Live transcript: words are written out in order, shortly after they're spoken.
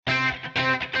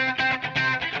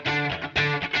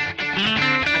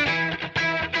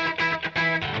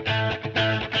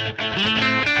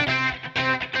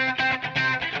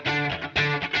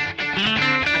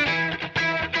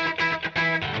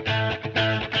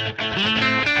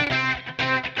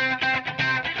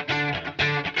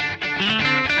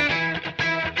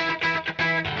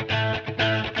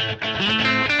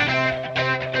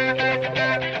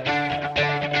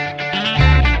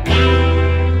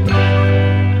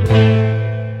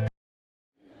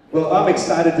Well, I'm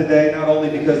excited today, not only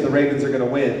because the Ravens are going to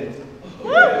win.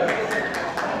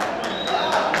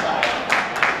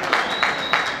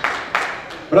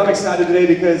 But I'm excited today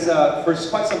because for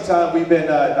quite some time we've been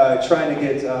trying to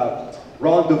get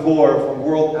Devore from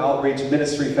World Outreach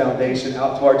Ministry Foundation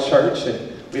out to our church,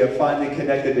 and we have finally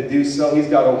connected to do so. He's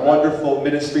got a wonderful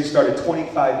ministry started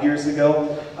 25 years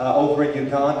ago over in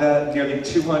Uganda. Nearly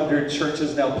 200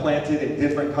 churches now planted in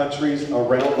different countries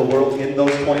around the world in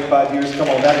those 25 years. Come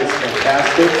on, that is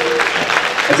fantastic.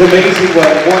 It's amazing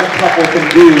what one couple can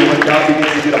do when God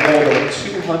begins to get a hold of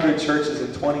them. 200 churches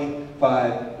in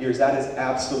 25 years. That is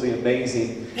absolutely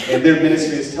amazing. And their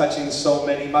ministry is touching so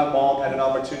many. My mom had an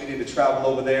opportunity to travel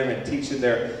over there and teach in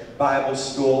their Bible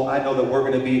school. I know that we're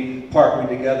going to be partnering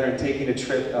together and taking a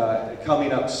trip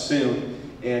coming up soon.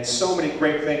 And so many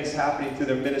great things happening through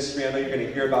their ministry. I know you're going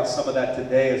to hear about some of that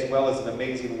today, as well as an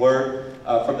amazing word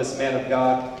from this man of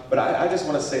God. But I just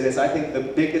want to say this. I think the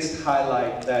biggest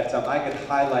highlight that I can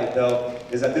highlight, though,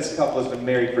 is that this couple has been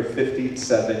married for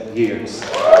 57 years.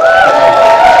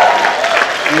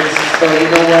 So you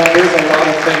know what? There's a lot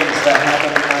of things that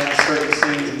happen behind certain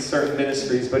scenes in certain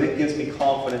ministries, but it gives me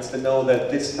confidence to know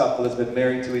that this couple has been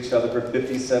married to each other for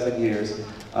 57 years,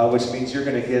 which means you're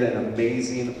going to get an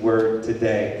amazing word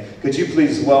today. Could you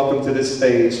please welcome to this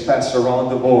stage Pastor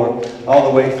Devore, all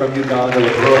the way from Uganda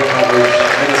with World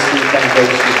Outreach Ministry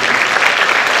Foundation.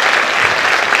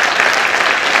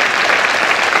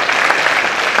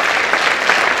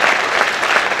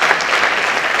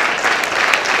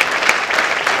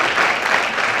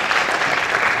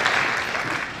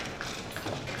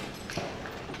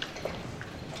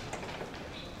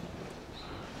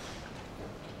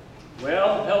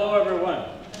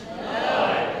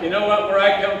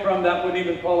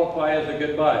 Qualify as a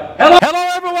goodbye. Hello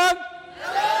everyone.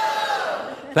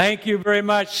 Hello. Thank you very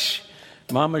much.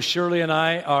 Mama Shirley and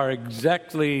I are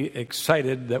exactly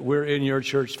excited that we're in your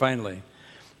church finally.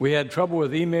 We had trouble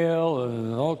with email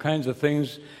and all kinds of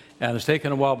things, and it's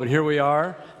taken a while, but here we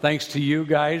are, thanks to you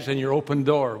guys and your open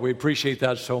door. We appreciate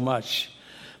that so much.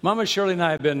 Mama Shirley and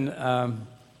I have been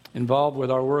involved with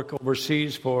our work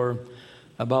overseas for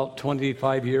about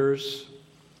 25 years.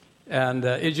 And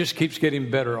it just keeps getting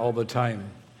better all the time.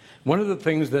 One of the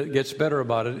things that gets better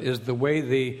about it is the way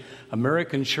the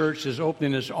American church is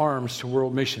opening its arms to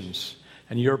world missions.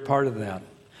 And you're part of that.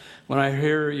 When I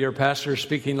hear your pastor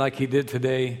speaking like he did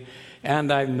today,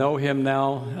 and I know him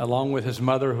now, along with his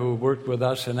mother who worked with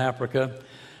us in Africa,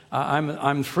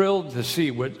 I'm thrilled to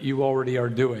see what you already are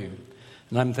doing.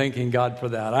 And I'm thanking God for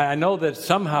that. I know that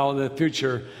somehow in the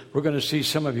future, we're going to see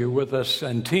some of you with us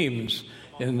and teams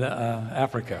in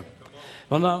Africa.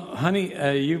 Well, now,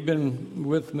 honey, you've been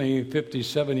with me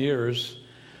 57 years.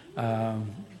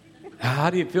 How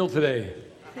do you feel today?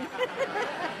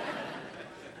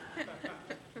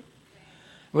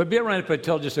 Would it be all right if I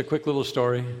tell just a quick little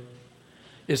story?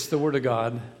 It's the Word of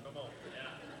God.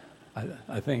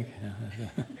 I think.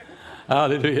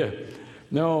 Hallelujah.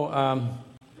 No,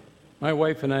 my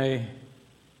wife and I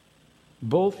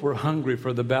both were hungry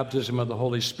for the baptism of the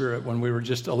Holy Spirit when we were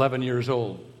just 11 years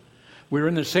old. We were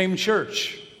in the same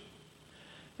church,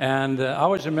 and I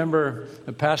always remember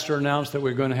the pastor announced that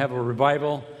we were going to have a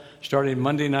revival starting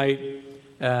Monday night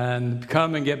and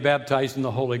come and get baptized in the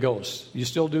Holy Ghost. You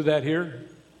still do that here?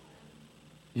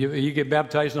 You get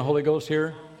baptized in the Holy Ghost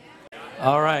here?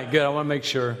 All right, good. I want to make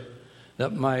sure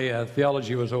that my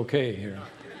theology was okay here.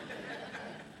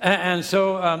 And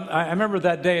so I remember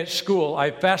that day at school,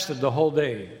 I fasted the whole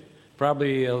day,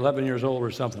 probably 11 years old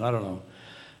or something, I don't know.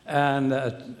 And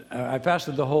I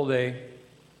fasted the whole day.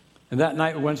 And that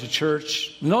night we went to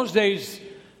church. In those days,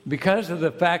 because of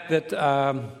the fact that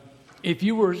if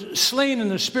you were slain in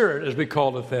the Spirit, as we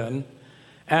called it then,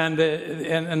 and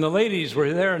the ladies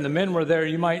were there and the men were there,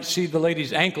 you might see the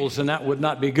ladies' ankles, and that would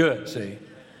not be good, see.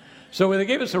 So they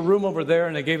gave us a room over there,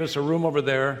 and they gave us a room over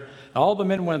there. All the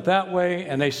men went that way,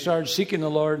 and they started seeking the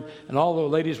Lord. And all the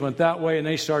ladies went that way, and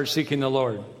they started seeking the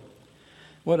Lord.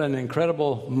 What an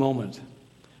incredible moment.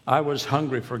 I was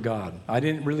hungry for God. I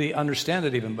didn't really understand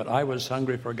it even, but I was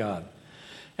hungry for God.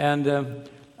 And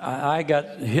I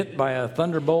got hit by a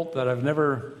thunderbolt that I've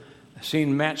never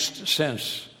seen matched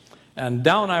since. And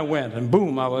down I went, and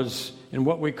boom, I was in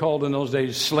what we called in those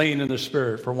days slain in the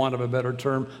Spirit, for want of a better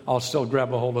term. I'll still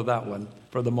grab a hold of that one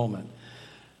for the moment.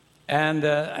 And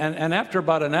after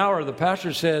about an hour, the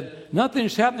pastor said,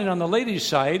 nothing's happening on the ladies'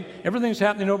 side. Everything's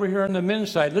happening over here on the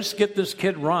men's side. Let's get this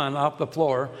kid Ron off the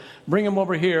floor, bring him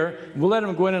over here. We'll let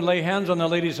him go in and lay hands on the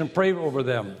ladies and pray over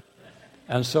them.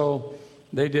 And so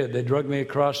they did. They drugged me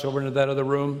across over into that other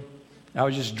room. I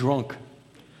was just drunk.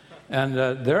 And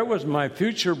there was my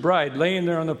future bride laying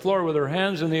there on the floor with her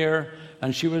hands in the air,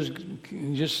 and she was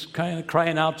just kind of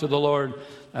crying out to the Lord.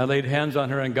 I laid hands on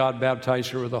her, and God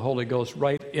baptized her with the Holy Ghost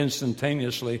right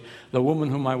instantaneously, the woman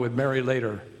whom I would marry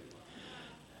later.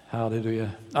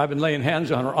 Hallelujah. I've been laying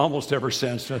hands on her almost ever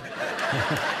since. I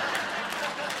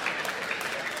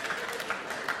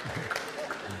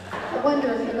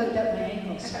wonder if you looked at my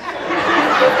ankles.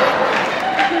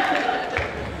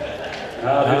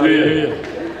 Hallelujah.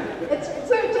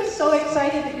 We're just so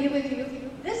excited to be with you.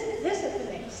 This is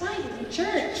an exciting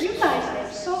church. You guys are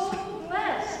so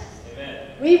blessed.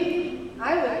 Amen.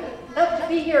 I would love to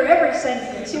be here every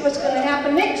Sunday and see what's going to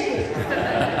happen next week.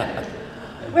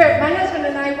 My husband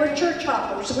and I, we're church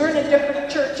hoppers. We're in a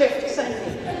different church every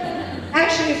Sunday.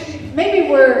 Actually, maybe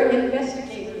we're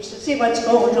investigators to see what's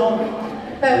going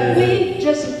on. But we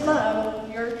just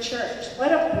love your church.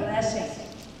 What a blessing.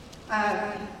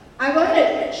 I want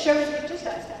to share with you just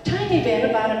a tiny bit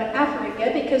about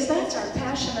Africa, because that's our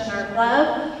passion and our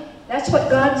love. That's what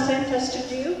God sent us to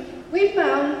do. We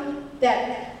found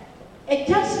that it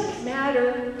doesn't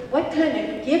matter what kind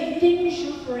of giftings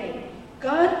you bring.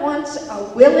 God wants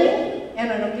a willing and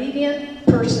an obedient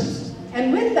person.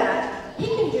 And with that, He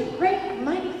can do great,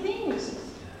 mighty things.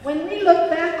 When we look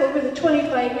back over the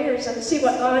 25 years and see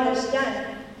what God has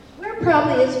done, we're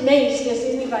probably as amazed as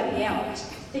anybody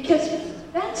else. Because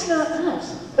that's not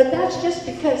us. But that's just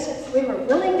because we were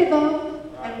willing to go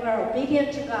and we're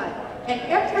obedient to God. And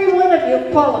every one of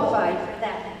you qualify for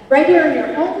that. Right here in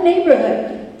your own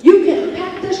neighborhood, you can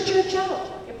pack this church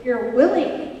out if you're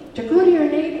willing to go to your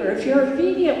neighbor, if you're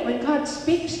obedient when God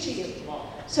speaks to you.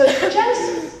 So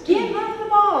just get on the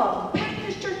ball. Pack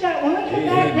this church out. When we come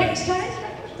back next time,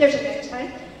 there's a next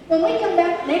time. When we come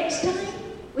back next time,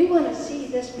 we want to see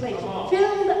this place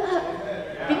filled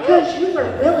up because you were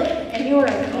willing and you were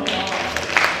obedient.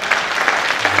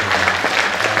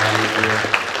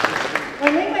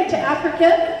 When we went to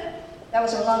Africa, that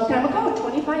was a long time ago,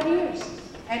 25 years.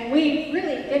 And we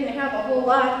really didn't have a whole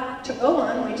lot to go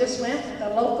on. We just went with a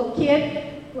local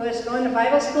kid who was going to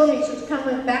Bible school, and he says,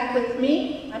 "Come back with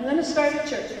me. I'm going to start a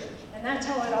church." And that's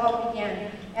how it all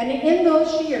began. And in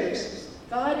those years,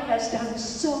 God has done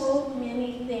so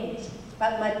many things.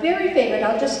 But my very favorite,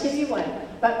 I'll just give you one,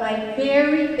 but my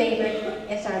very favorite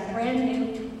is our brand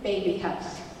new baby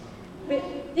house. But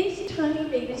these tiny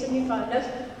babies in Uganda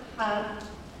are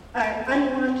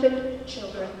unwanted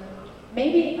children.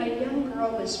 Maybe a young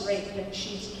girl was raped and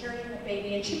she's carrying a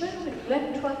baby, and she might have been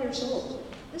 11, 12 years old.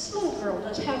 This little girl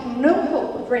does have no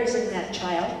hope of raising that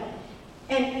child.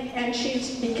 And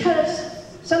she's, because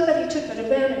somebody took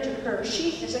advantage of her, she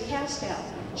is a cast out.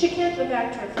 She can't go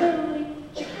back to her family,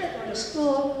 she can't go to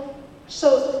school.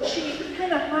 So she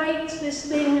kind of hides this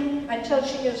thing until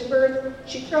she gives birth.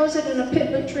 She throws it in a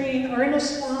pit latrine or in a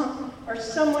swamp or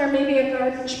somewhere, maybe a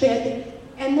garbage bin,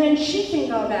 and then she can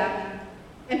go back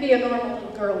and be a normal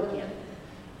little girl again.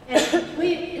 And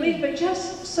we've been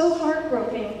just so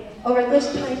heartbroken over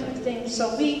this type of thing.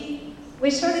 So we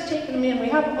started taking them in. We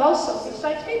have also,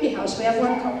 besides Baby House, we have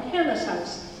one called Hannah's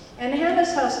House. And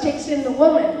Hannah's House takes in the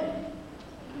woman.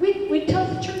 We tell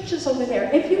the churches over there,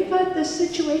 if you've got this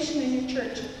situation in your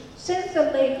church, send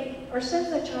the lady or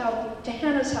send the child to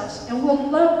Hannah's House, and we'll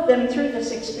love them through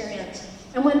this experience.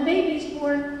 And when baby's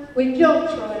born, we don't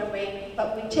throw it away,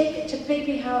 but we take it to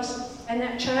Baby House, and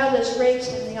that child is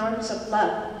raised in the arms of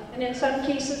love. And in some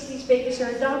cases, these babies are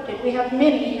adopted. We have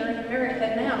many here in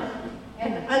America now,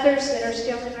 and others that are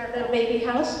still in our little baby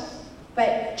house.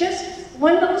 But just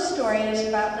one little story is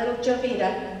about little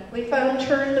Jovita. We found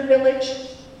her in the village.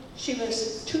 She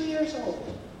was 2 years old.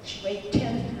 She weighed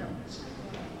 10 pounds.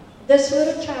 This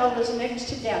little child was next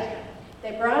to death.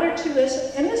 They brought her to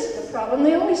us, and this is the problem.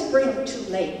 They always bring them too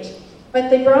late. But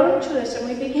they brought her to us, and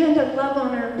we began to love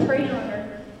on her and pray on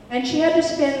her. And she had to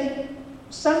spend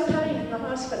some time in the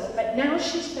hospital, but now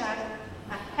she's back,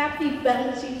 a happy,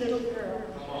 bouncy little girl,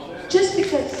 just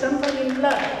because somebody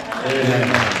loved her.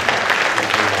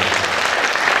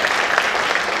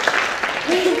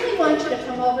 We really want you to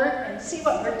come over and see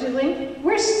what we're doing.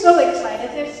 We're so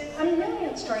excited. There's a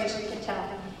million stories we can tell.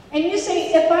 And you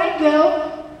say, if I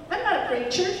go, I'm not a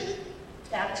preacher.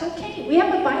 That's okay. We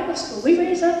have a Bible school. We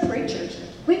raise up preachers.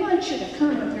 We want you to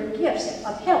come with your gifts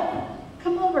of help.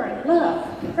 Come over and love,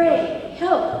 pray,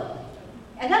 help.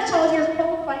 And that's all you're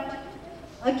qualified to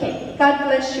do. Okay, God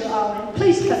bless you all, and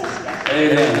please come stand.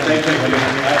 Amen. Thank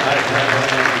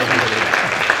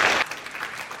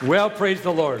you. Well, praise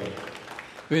the Lord.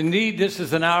 Indeed, this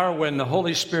is an hour when the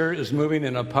Holy Spirit is moving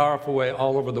in a powerful way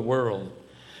all over the world.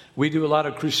 We do a lot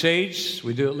of crusades.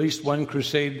 We do at least one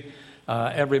crusade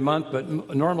every month, but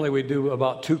normally we do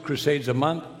about 2 crusades a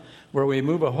month. where we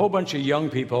move a whole bunch of young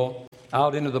people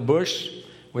out into the bush.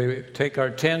 We take our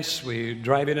tents, we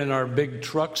drive in our big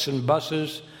trucks and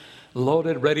buses,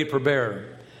 loaded, ready for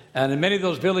bear. And in many of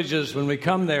those villages, when we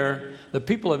come there, the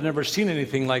people have never seen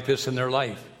anything like this in their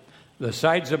life. The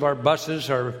sides of our buses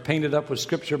are painted up with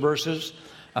scripture verses.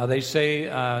 They say,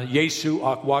 Yesu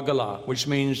akwagala, which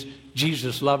means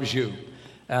Jesus loves you.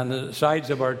 And the sides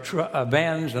of our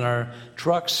vans and our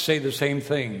trucks say the same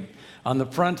thing. On the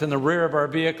front and the rear of our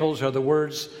vehicles are the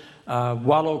words,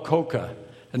 Walo Koka.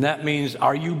 And that means,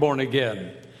 are you born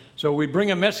again? So we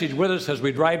bring a message with us as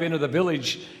we drive into the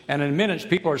village, and in minutes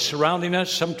people are surrounding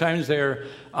us. Sometimes they're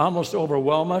almost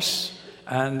overwhelm us,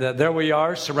 and there we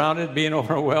are, surrounded, being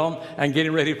overwhelmed, and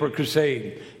getting ready for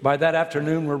crusade. By that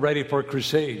afternoon, we're ready for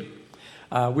crusade.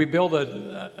 We build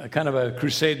a kind of a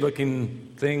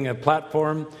crusade-looking thing, a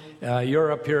platform.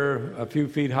 You're up here a few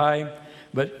feet high,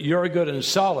 but you're good and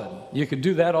solid. You could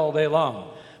do that all day long.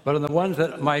 But on the ones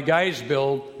that my guys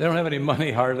build, they don't have any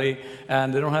money hardly,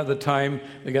 and they don't have the time.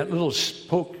 They got little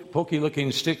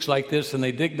pokey-looking sticks like this, and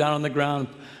they dig down on the ground,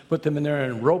 put them in there,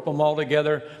 and rope them all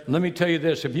together. And let me tell you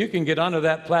this, if you can get onto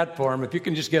that platform, if you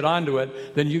can just get onto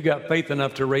it, then you got faith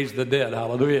enough to raise the dead.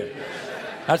 Hallelujah.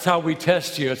 That's how we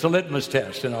test you. It's a litmus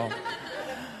test, you know.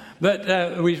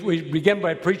 But we begin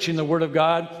by preaching the Word of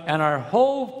God, and our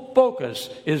whole focus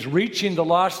is reaching the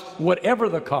lost, whatever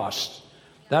the cost.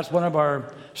 That's one of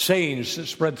our sayings that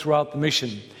spread throughout the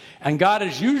mission. And God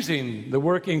is using the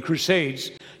work in crusades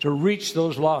to reach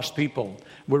those lost people.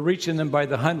 We're reaching them by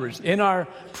the hundreds. In our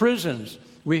prisons,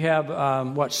 we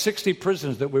have, 60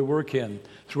 prisons that we work in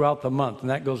throughout the month. And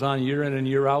that goes on year in and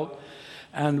year out.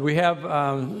 And we have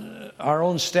our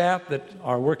own staff that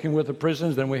are working with the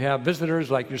prisons. Then we have visitors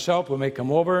like yourself who may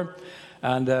come over.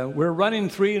 And we're running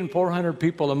 300 and 400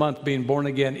 people a month being born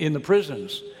again in the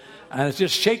prisons. And it's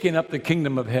just shaking up the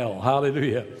kingdom of hell.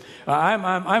 Hallelujah.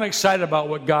 I'm excited about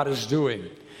what God is doing.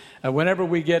 Whenever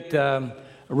we get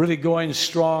really going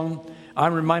strong,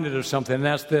 I'm reminded of something, and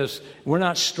that's this. We're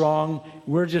not strong.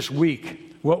 We're just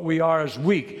weak. What we are is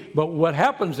weak. But what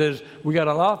happens is we got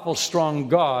an awful strong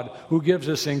God who gives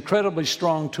us incredibly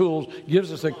strong tools,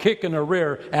 gives us a kick in the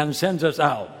rear, and sends us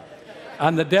out.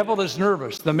 And the devil is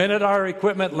nervous. The minute our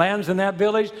equipment lands in that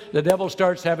village, the devil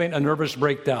starts having a nervous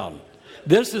breakdown.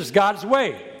 This is God's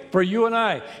way for you and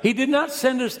I. He did not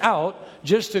send us out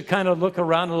just to kind of look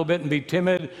around a little bit and be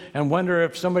timid and wonder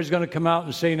if somebody's going to come out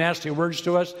and say nasty words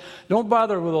to us. Don't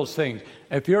bother with those things.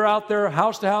 If you're out there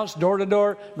house to house, door to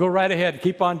door, go right ahead.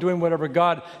 Keep on doing whatever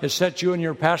God has set you and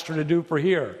your pastor to do for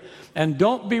here. And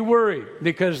don't be worried,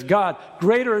 because God,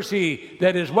 greater is He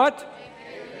that is what?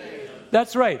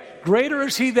 That's right. Greater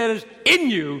is He that is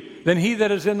in you than he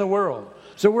that is in the world.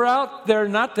 So we're out there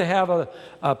not to have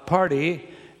a party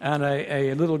and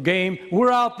a little game.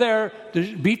 We're out there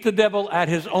to beat the devil at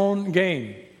his own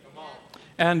game.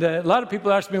 And a lot of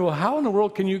people ask me, well, how in the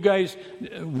world can you guys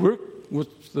work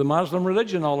with the Muslim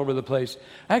religion all over the place?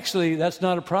 Actually, that's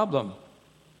not a problem.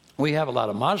 We have a lot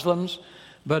of Muslims,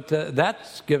 but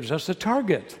that gives us a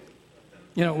target.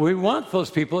 You know, we want those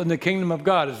people in the kingdom of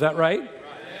God. Is that right?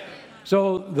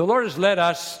 So the Lord has led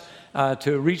us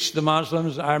to reach the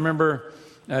Muslims. I remember...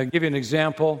 give you an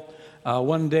example.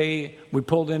 One day we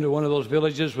pulled into one of those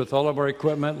villages with all of our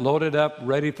equipment loaded up,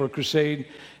 ready for crusade.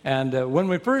 And when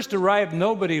we first arrived,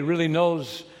 nobody really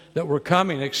knows that we're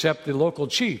coming except the local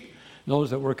chief knows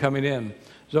that we're coming in.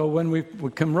 So when we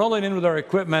come rolling in with our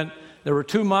equipment, there were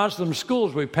 2 Muslim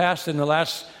schools we passed in the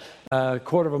last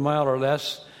quarter of a mile or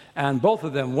less. And both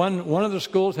of them, one of the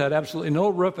schools had absolutely no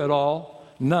roof at all.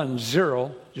 None,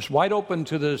 zero, just wide open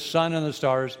to the sun and the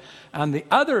stars. And the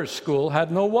other school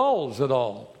had no walls at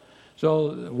all.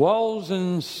 So walls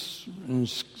and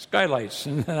skylights,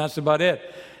 and that's about it.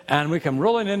 And we come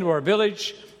rolling into our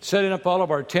village, setting up all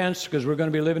of our tents, because we're going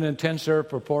to be living in tents there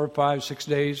for 4, 5, 6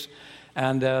 days.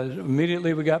 And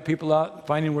immediately we got people out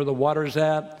finding where the water's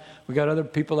at. We got other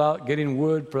people out getting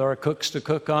wood for our cooks to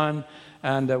cook on.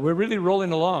 And we're really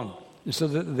rolling along. And so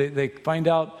they find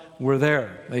out we're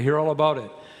there. They hear all about it.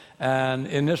 And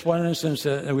in this one instance,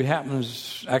 it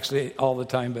happens actually all the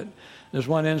time, but there's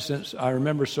one instance I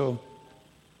remember so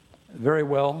very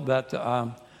well that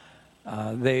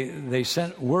they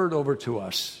sent word over to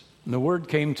us. And the word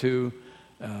came to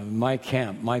my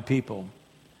camp, my people.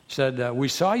 Said, we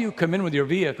saw you come in with your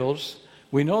vehicles.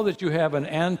 We know that you have an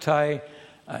anti-HIV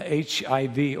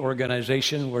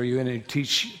organization where you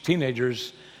teach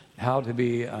teenagers how to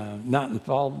be not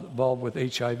involved with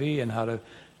HIV and how to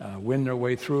win their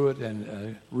way through it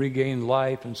and regain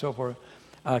life and so forth.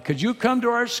 Could you come to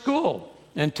our school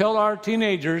and tell our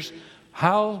teenagers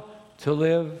how to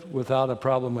live without a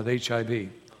problem with HIV?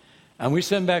 And we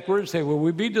send back word and say, well,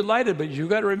 we'd be delighted, but you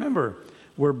got to remember,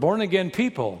 we're born-again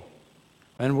people.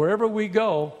 And wherever we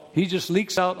go, he just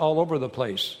leaks out all over the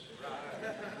place.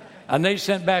 And they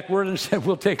sent back word and said,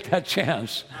 we'll take that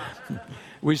chance.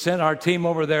 We sent our team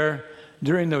over there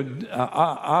during the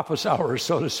office hours,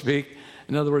 so to speak.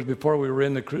 In other words, before we were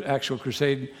in the actual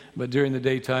crusade, but during the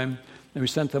daytime. And we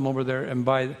sent them over there. And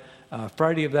by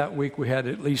Friday of that week, we had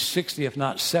at least 60, if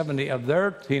not 70, of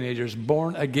their teenagers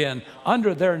born again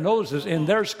under their noses in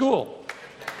their school.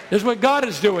 This is what God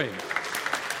is doing.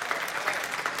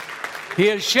 He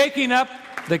is shaking up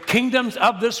the kingdoms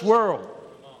of this world.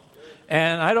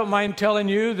 And I don't mind telling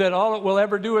you that all it will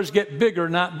ever do is get bigger,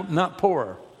 not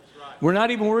poorer. We're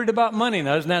not even worried about money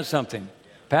now. Isn't that something?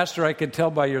 Pastor, I could tell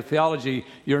by your theology,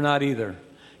 you're not either.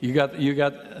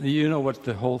 You know what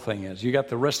the whole thing is. You got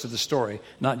the rest of the story,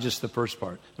 not just the first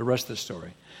part, the rest of the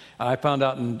story. I found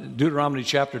out in Deuteronomy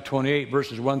chapter 28,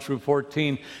 verses 1 through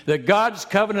 14, that God's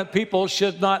covenant people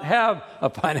should not have a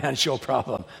financial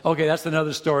problem. Okay, that's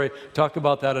another story. Talk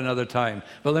about that another time.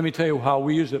 But let me tell you how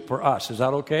we use it for us. Is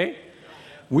that okay?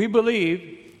 We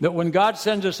believe that when God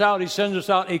sends us out, he sends us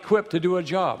out equipped to do a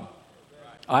job.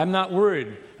 I'm not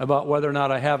worried about whether or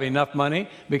not I have enough money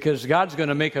because God's going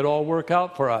to make it all work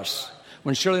out for us.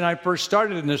 When Shirley and I first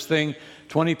started in this thing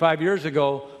 25 years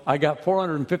ago, I got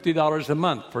 $450 a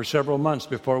month for several months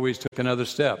before we took another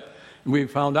step. And we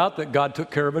found out that God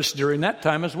took care of us during that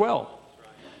time as well.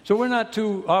 So we're not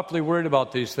too awfully worried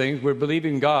about these things. We're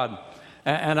believing God.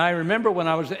 And I remember when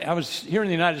I was here in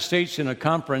the United States in a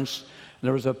conference,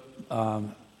 there was a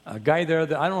guy there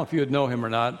that I don't know if you would know him or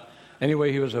not.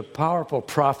 Anyway, he was a powerful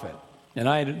prophet. And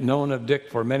I had known of Dick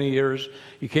for many years.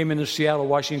 He came into Seattle,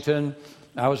 Washington.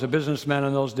 I was a businessman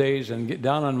in those days and get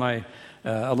down on my,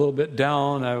 a little bit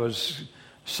down. I was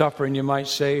suffering, you might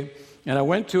say. And I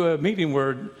went to a meeting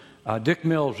where Dick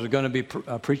Mills was going to be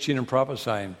preaching and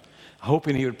prophesying,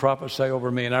 hoping he would prophesy over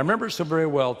me. And I remember it so very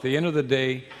well. At the end of the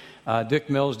day, Dick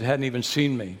Mills hadn't even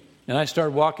seen me. And I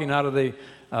started walking out of the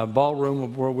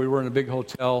ballroom where we were in a big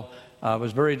hotel. I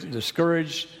was very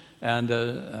discouraged.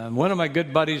 And one of my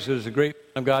good buddies, who's a great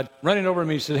man of God, running over to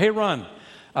me, he said, hey, Ron,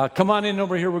 come on in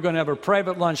over here. We're going to have a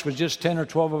private lunch with just 10 or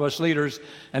 12 of us leaders,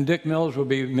 and Dick Mills will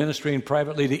be ministering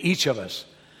privately to each of us.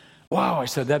 Wow, I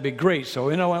said, that'd be great. So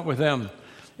in I went with them.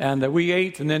 And we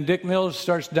ate, and then Dick Mills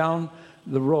starts down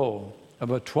the row,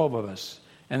 about 12 of us.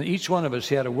 And each one of us,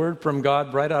 he had a word from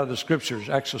God right out of the scriptures,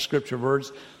 actual scripture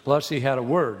words, plus he had a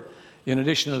word in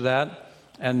addition to that.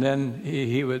 And then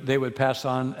they would pass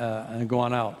on and go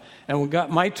on out. And we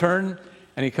got my turn,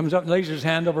 and he comes up and lays his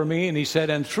hand over me, and he said,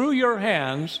 and through your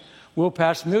hands, we'll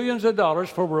pass millions of dollars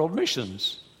for world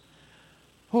missions.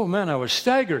 Oh, man, I was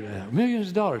staggered. Millions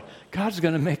of dollars. God's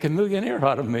going to make a millionaire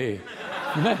out of me.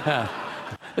 Man,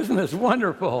 isn't this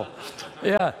wonderful?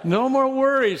 Yeah, no more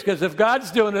worries, because if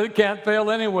God's doing it, it can't fail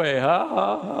anyway. Ha,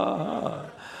 ha, ha.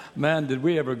 Man, did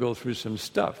we ever go through some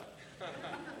stuff.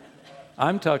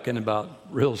 I'm talking about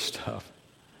real stuff.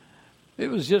 It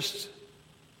was just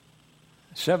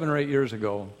 7 or 8 years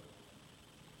ago.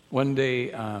 One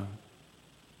day, I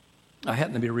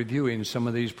happened to be reviewing some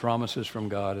of these promises from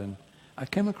God, and I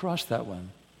came across that one.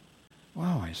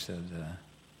 Wow, I said,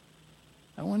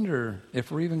 I wonder if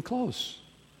we're even close.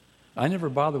 I never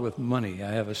bother with money.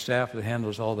 I have a staff that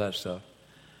handles all that stuff.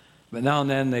 But now and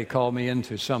then they call me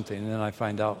into something, and then I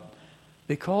find out.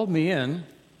 They called me in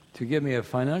to give me a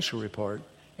financial report.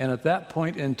 And at that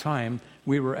point in time,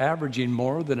 we were averaging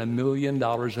more than $1 million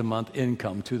a month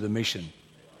income to the mission.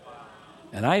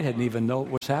 And I didn't even know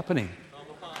what was happening.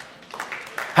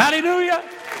 Hallelujah!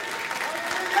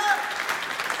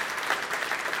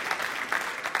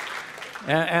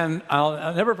 And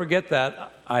I'll never forget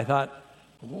that. I thought,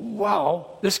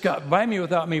 wow, this got by me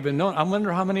without me even knowing. I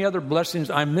wonder how many other blessings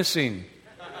I'm missing.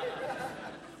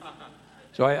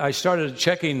 So I started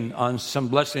checking on some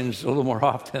blessings a little more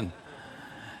often.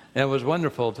 And it was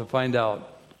wonderful to find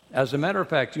out. As a matter of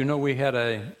fact, you know, we had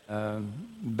a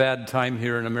bad time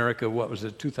here in America. What was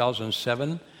it,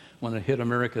 2007, when it hit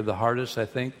America the hardest, I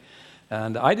think.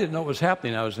 And I didn't know what was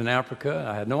happening. I was in Africa.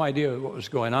 I had no idea what was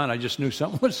going on. I just knew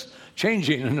something was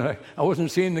changing, and I wasn't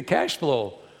seeing the cash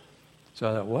flow. So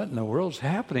I thought, what in the world's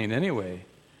happening anyway?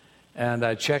 And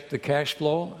I checked the cash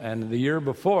flow, and the year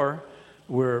before,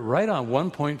 we're right on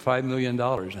 $1.5 million.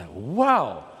 And I,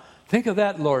 wow, think of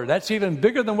that, Lord. That's even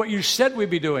bigger than what you said we'd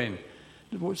be doing.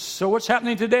 So what's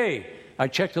happening today? I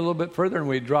checked a little bit further, and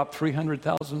we dropped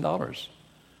 $300,000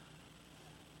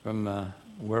 from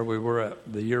where we were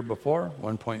at the year before,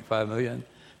 1.5 million,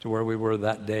 to where we were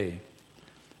that day.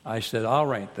 I said, all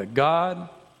right, the God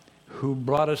who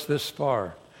brought us this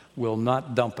far will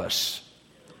not dump us.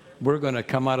 we're going to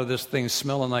come out of this thing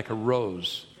smelling like a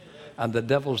rose. And the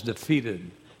devil's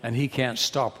defeated, and he can't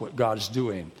stop what God's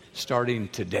doing, starting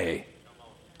today.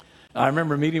 I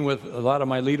remember meeting with a lot of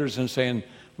my leaders and saying,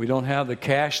 we don't have the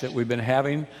cash that we've been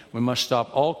having. We must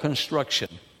stop all construction.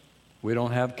 We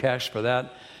don't have cash for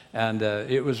that. And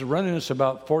it was running us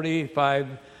about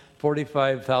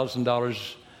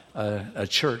 $45,000 a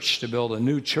church to build a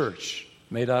new church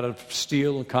made out of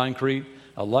steel and concrete,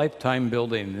 a lifetime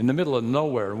building in the middle of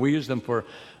nowhere. We use them for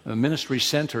ministry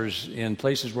centers in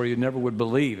places where you never would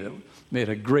believe. It made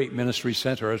a great ministry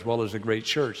center as well as a great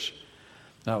church.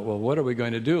 Now, well, what are we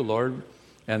going to do, Lord?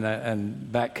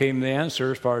 And back came the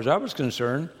answer as far as I was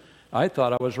concerned. I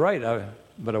thought I was right,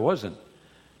 but I wasn't.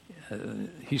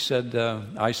 I said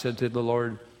to the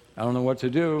Lord, I don't know what to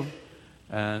do.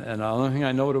 And the only thing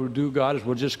I know to do, God, is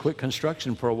we'll just quit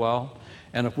construction for a while.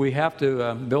 And if we have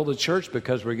to build a church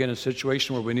because we're getting a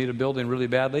situation where we need a building really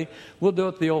badly, we'll do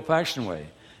it the old-fashioned way.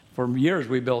 For years,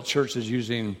 we built churches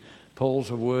using poles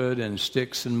of wood and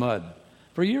sticks and mud.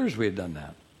 For years, we had done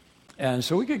that. And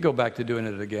so we could go back to doing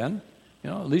it again.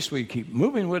 At least we'd keep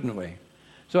moving, wouldn't we?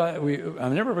 So I'll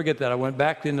never forget that. I went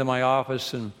back into my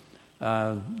office, and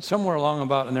somewhere along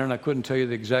about in there, and I couldn't tell you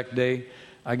the exact day,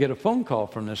 I get a phone call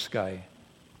from this guy.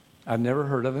 I've never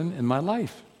heard of him in my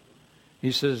life.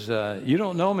 He says, you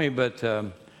don't know me, but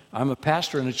I'm a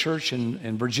pastor in a church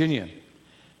in Virginia.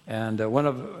 And one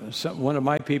of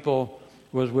my people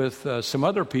was with some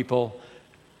other people,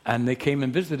 and they came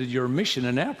and visited your mission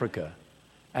in Africa.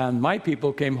 And my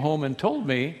people came home and told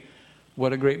me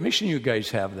what a great mission you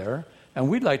guys have there, and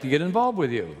we'd like to get involved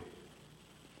with you.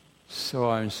 So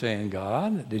I'm saying,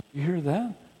 God, did you hear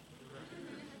that?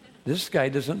 This guy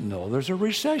doesn't know there's a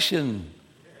recession.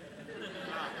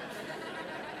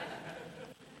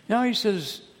 Now he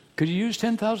says, could you use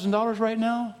 $10,000 right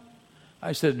now?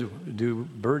 I said, do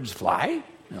birds fly?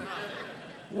 No.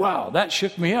 Wow, that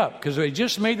shook me up because we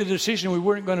just made the decision we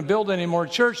weren't going to build any more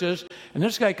churches. And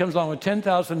this guy comes along with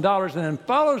 $10,000 and then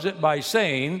follows it by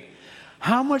saying,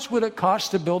 how much would it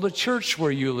cost to build a church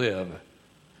where you live?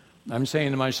 I'm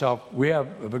saying to myself, we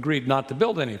have agreed not to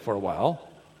build any for a while.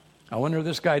 I wonder if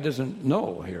this guy doesn't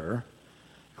know here.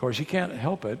 Of course, he can't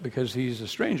help it because he's a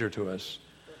stranger to us.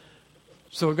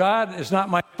 So God, it's not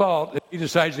my fault if he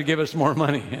decides to give us more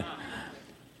money.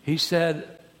 He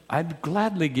said, I'd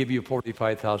gladly give you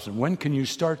 $45,000. When can you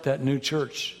start that new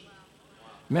church?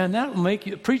 Man, that will make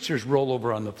you preachers roll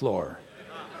over on the floor.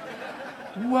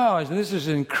 Wow, I said, this is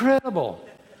incredible.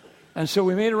 And so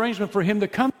we made arrangement for him to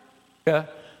come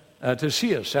to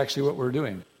see us, actually, what we're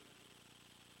doing.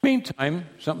 Meantime,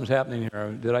 something's happening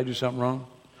here. Did I do something wrong?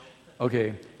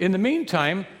 Okay. In the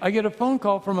meantime, I get a phone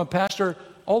call from a pastor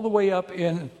all the way up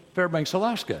in Fairbanks,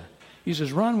 Alaska. He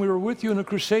says, Ron, we were with you in a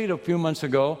crusade a few months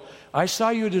ago. I saw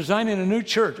you designing a new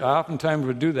church. I oftentimes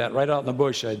would do that right out in the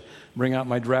bush. I'd bring out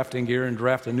my drafting gear and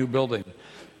draft a new building.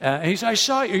 And he said, I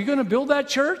saw you. Are you going to build that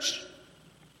church?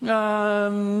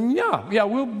 Yeah,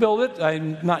 we'll build it.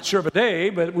 I'm not sure of a day,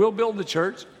 but we'll build the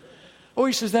church. Oh,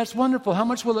 he says, that's wonderful. How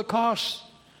much will it cost?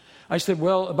 I said,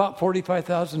 well, about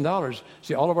 $45,000.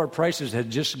 See, all of our prices had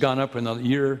just gone up in the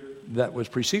year that was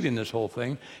preceding this whole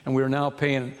thing, and we were now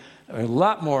paying a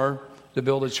lot more to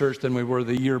build a church than we were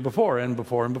the year before and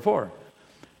before and before.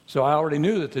 So I already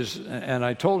knew that this, and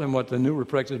I told him what the new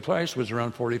reflected price was,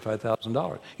 around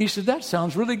 $45,000. He said, that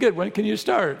sounds really good. When can you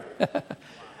start?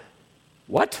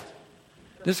 What?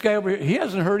 This guy over here, he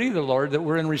hasn't heard either, Lord, that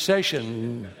we're in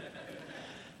recession.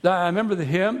 I remember the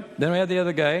hymn. Then we had the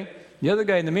other guy. The other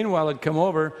guy, in the meanwhile, had come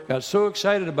over, got so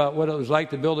excited about what it was like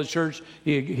to build a church,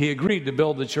 he agreed to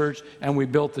build the church, and we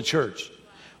built the church.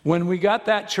 When we got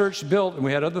that church built, and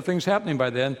we had other things happening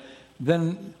by then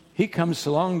he comes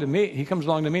along to me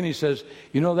and he says,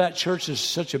 you know, that church is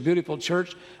such a beautiful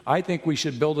church, I think we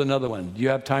should build another one. Do you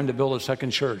have time to build a second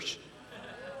church?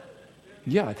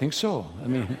 Yeah, I think so. I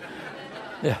mean,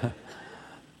 yeah.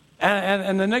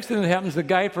 And the next thing that happens, the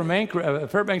guy from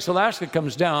Fairbanks, Alaska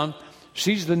comes down,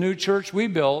 sees the new church we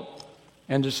built,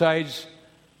 and decides,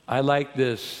 I like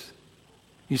this.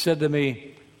 He said to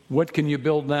me, what can you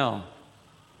build now?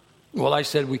 Well, I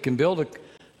said, we can build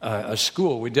a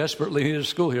school. We desperately need a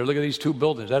school here. Look at these two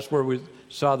buildings. That's where we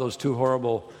saw those two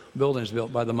horrible buildings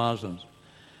built by the Muslims.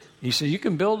 He said, you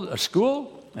can build a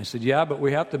school? I said, yeah, but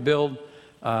we have to build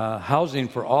housing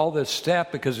for all this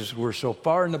staff because we're so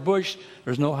far in the bush,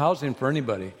 there's no housing for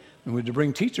anybody. And to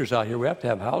bring teachers out here, we have to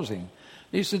have housing.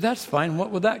 He said, that's fine.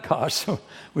 What would that cost? So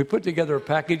we put together a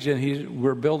package, and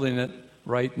we're building it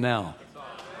right now.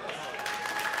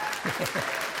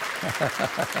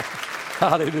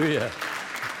 Hallelujah.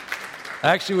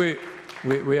 Actually,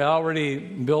 we already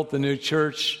built the new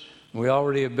church We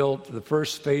already have built the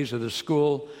first phase of the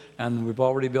school, and we've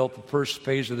already built the first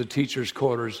phase of the teachers'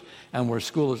 quarters, and where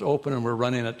school is open and we're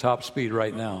running at top speed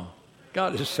right now.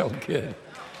 God is so good.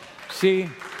 See, you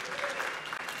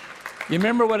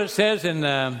remember what it says in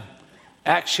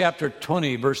Acts chapter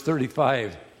 20, verse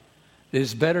 35? It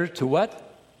is better to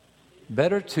what?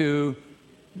 Better to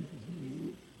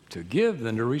give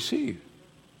than to receive.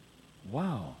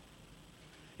 Wow.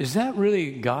 Is that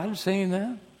really God saying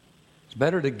that? It's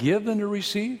better to give than to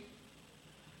receive?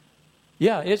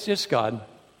 Yeah, it's God.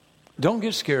 Don't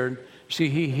get scared. See,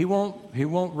 he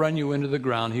won't run you into the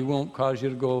ground. He won't cause you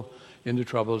to go into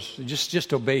troubles.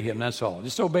 Just obey him, that's all.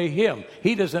 Just obey him.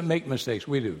 He doesn't make mistakes,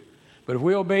 we do. But if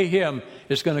we obey him,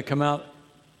 it's going to come out.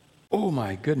 Oh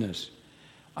my goodness.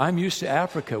 I'm used to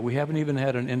Africa. We haven't even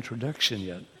had an introduction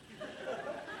yet.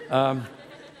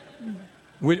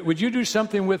 Would you do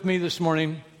something with me this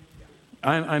morning?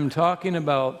 I'm talking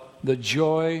about the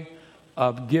joy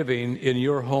of giving in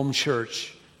your home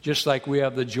church, just like we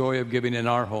have the joy of giving in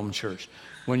our home church.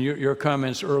 When your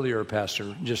comments earlier,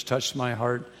 Pastor, just touched my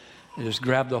heart. It just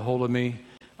grabbed a hold of me.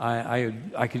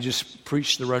 I could just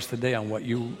preach the rest of the day on what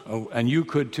and you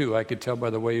could too. I could tell by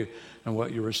the way and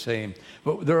what you were saying.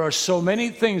 But there are so many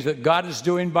things that God is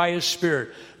doing by his Spirit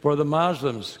for the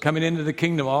Muslims coming into the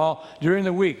kingdom all during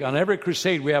the week. On every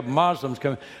crusade, we have Muslims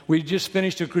coming. We just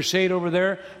finished a crusade over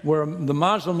there where the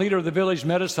Muslim leader of the village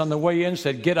met us on the way in,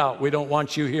 said, "Get out, we don't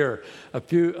want you here." A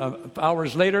few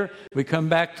hours later, we come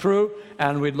back through,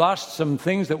 and we'd lost some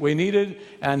things that we needed,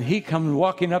 and he come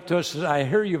walking up to us and said, "I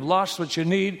hear you've lost what you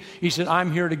need." He said,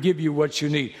 "I'm here to give you what you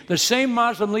need." The same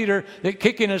Muslim leader that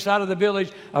kicking us out of the village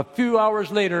a few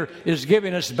hours later is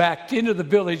giving us back into the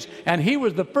village, and he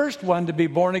was the first one to be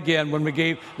born again when we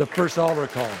gave the first altar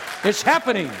call. It's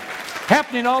happening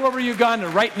all over Uganda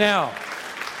right now.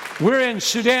 We're in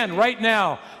Sudan right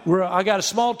now. I got a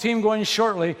small team going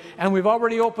shortly, and we've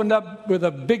already opened up with a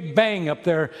big bang up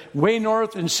there, way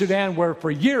north in Sudan, where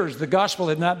for years the gospel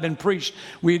had not been preached.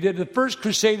 We did the first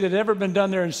crusade that had ever been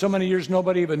done there in so many years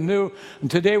nobody even knew.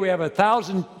 And today we have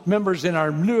 1,000 members in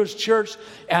our newest church,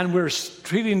 and we're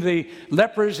treating the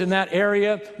lepers in that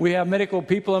area. We have medical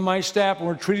people in my staff, and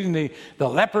we're treating the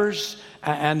lepers,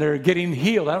 and they're getting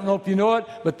healed. I don't know if you know it,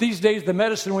 but these days the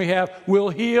medicine we have will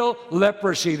heal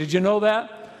leprosy. Did you know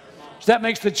that? So that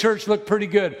makes the church look pretty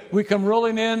good. We come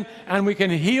rolling in and we can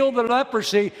heal the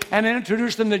leprosy and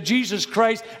introduce them to Jesus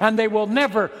Christ, and they will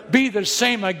never be the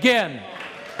same again.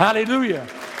 Hallelujah.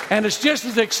 And it's just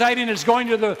as exciting as going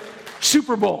to the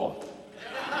Super Bowl.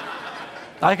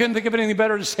 I couldn't think of anything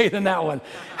better to say than that one.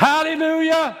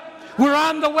 Hallelujah. We're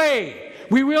on the way.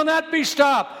 We will not be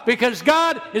stopped, because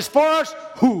God is for us.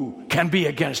 Who can be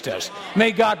against us?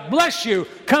 May God bless you.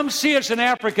 Come see us in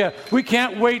Africa. We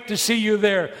can't wait to see you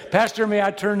there. Pastor, may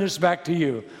I turn this back to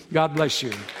you? God bless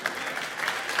you.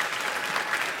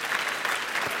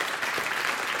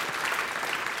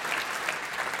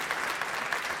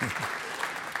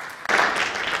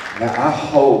 Now, I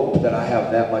hope that I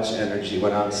have that much energy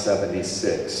when I'm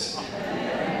 76.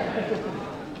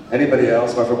 Anybody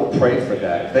else? My friend, we'll pray for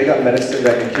that. If they got medicine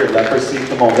that can cure leprosy,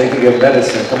 come on, they can give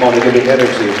medicine. Come on, they can give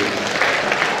energy.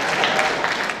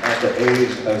 At the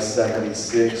age of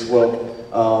 76,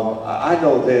 well, I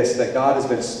know this, that God has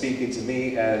been speaking to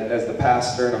me as the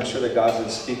pastor, and I'm sure that God's been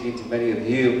speaking to many of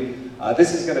you.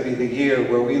 This is going to be the year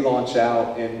where we launch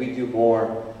out and we do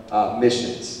more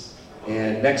missions.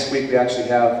 And next week we actually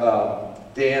have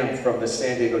Dan from the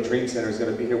San Diego Dream Center is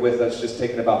going to be here with us, just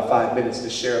taking about 5 minutes to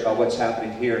share about what's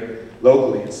happening here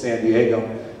locally in San Diego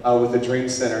with the Dream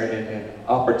Center and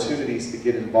opportunities to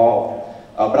get involved.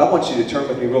 But I want you to turn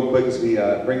with me real quick as we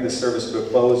bring this service to a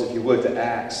close, if you would, to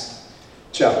Acts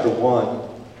chapter 1.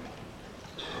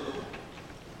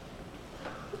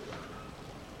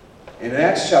 And in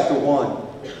Acts chapter 1,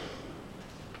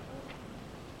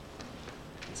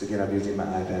 once again, I'm using my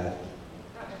iPad.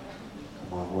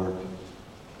 Come on, work.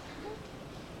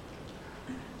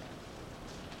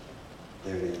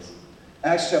 There it is.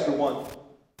 Acts chapter 1,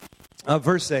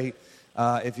 verse 8.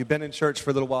 If you've been in church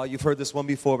for a little while, you've heard this one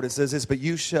before, but it says this: "But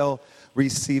you shall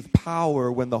receive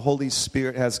power when the Holy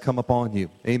Spirit has come upon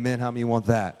you." Amen. How many want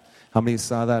that? How many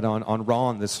saw that on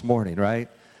Ron this morning, right?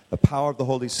 The power of the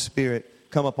Holy Spirit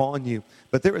come upon you.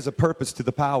 But there is a purpose to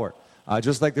the power.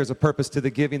 Just like there's a purpose to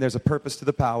the giving, there's a purpose to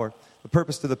the power. The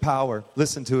purpose to the power,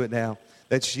 listen to it now,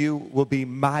 that you will be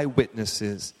my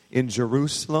witnesses in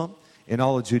Jerusalem, in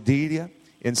all of Judea,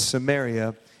 in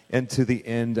Samaria, and to the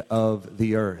end of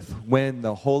the earth. When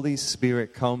the Holy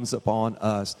Spirit comes upon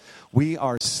us, we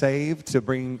are saved to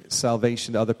bring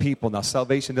salvation to other people. Now,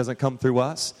 salvation doesn't come through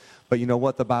us, but you know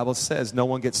what the Bible says? No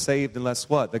one gets saved unless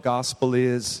what? The gospel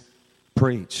is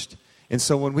preached. And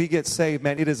so when we get saved,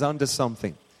 man, it is unto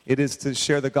something. It is to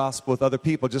share the gospel with other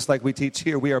people. Just like we teach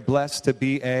here, we are blessed to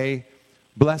be a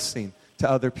blessing to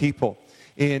other people.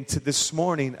 And to this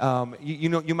morning,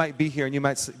 you might be here and you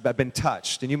might have been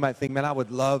touched. And you might think, man, I would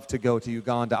love to go to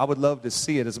Uganda. I would love to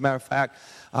see it. As a matter of fact,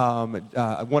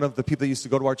 one of the people that used to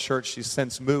go to our church, she's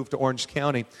since moved to Orange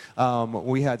County.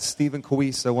 We had Stephen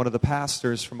Kawisa, one of the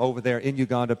pastors from over there in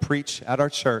Uganda, preach at our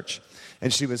church.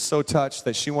 And she was so touched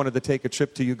that she wanted to take a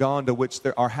trip to Uganda, which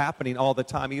are happening all the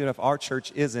time. Even if our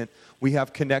church isn't, we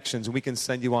have connections. We can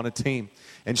send you on a team.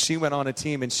 And she went on a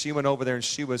team, and she went over there, and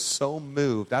she was so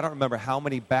moved. I don't remember how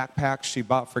many backpacks she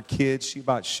bought for kids. She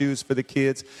bought shoes for the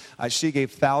kids. She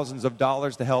gave thousands of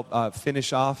dollars to help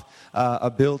finish off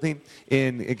a building.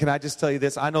 And can I just tell you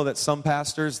this? I know that some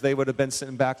pastors, they would have been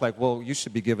sitting back like, well, you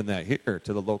should be giving that here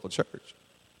to the local church.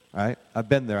 All right? I've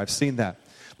been there. I've seen that.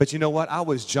 But you know what? I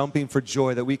was jumping for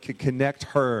joy that we could connect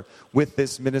her with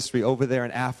this ministry over there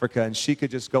in Africa, and she could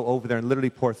just go over there and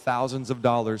literally pour thousands of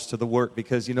dollars to the work,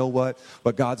 because you know what?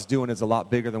 What God's doing is a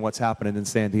lot bigger than what's happening in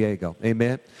San Diego.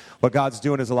 Amen? What God's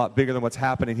doing is a lot bigger than what's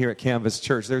happening here at Canvas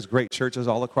Church. There's great churches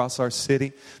all across our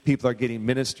city. People are getting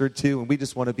ministered to, and we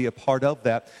just want to be a part of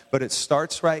that. But it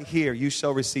starts right here. You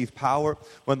shall receive power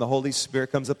when the Holy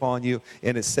Spirit comes upon you.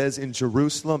 And it says in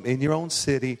Jerusalem, in your own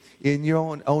city, in your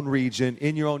own region,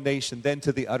 in your own nation, then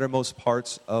to the uttermost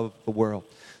parts of the world.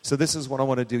 So this is what I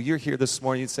want to do. You're here this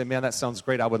morning. You'd say, man, that sounds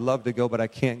great. I would love to go, but I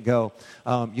can't go.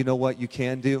 You know what you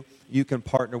can do? You can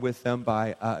partner with them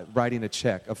by writing a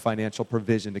check of financial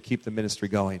provision to keep the ministry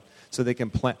going so they can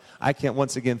plant. I can't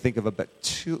once again think of about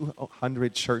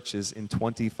 200 churches in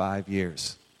 25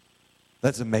 years.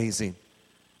 That's amazing.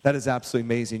 That is absolutely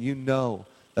amazing. You know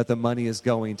that the money is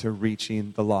going to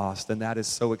reaching the lost, and that is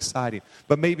so exciting.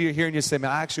 But maybe you're here and you say,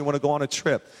 man, I actually want to go on a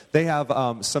trip. They have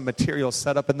some material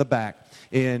set up in the back,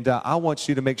 and I want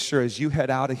you to make sure as you head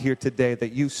out of here today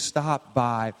that you stop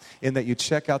by and that you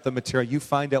check out the material. You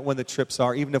find out when the trips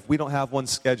are, even if we don't have one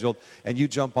scheduled, and you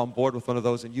jump on board with one of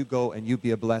those, and you go and you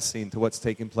be a blessing to what's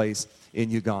taking place in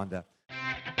Uganda.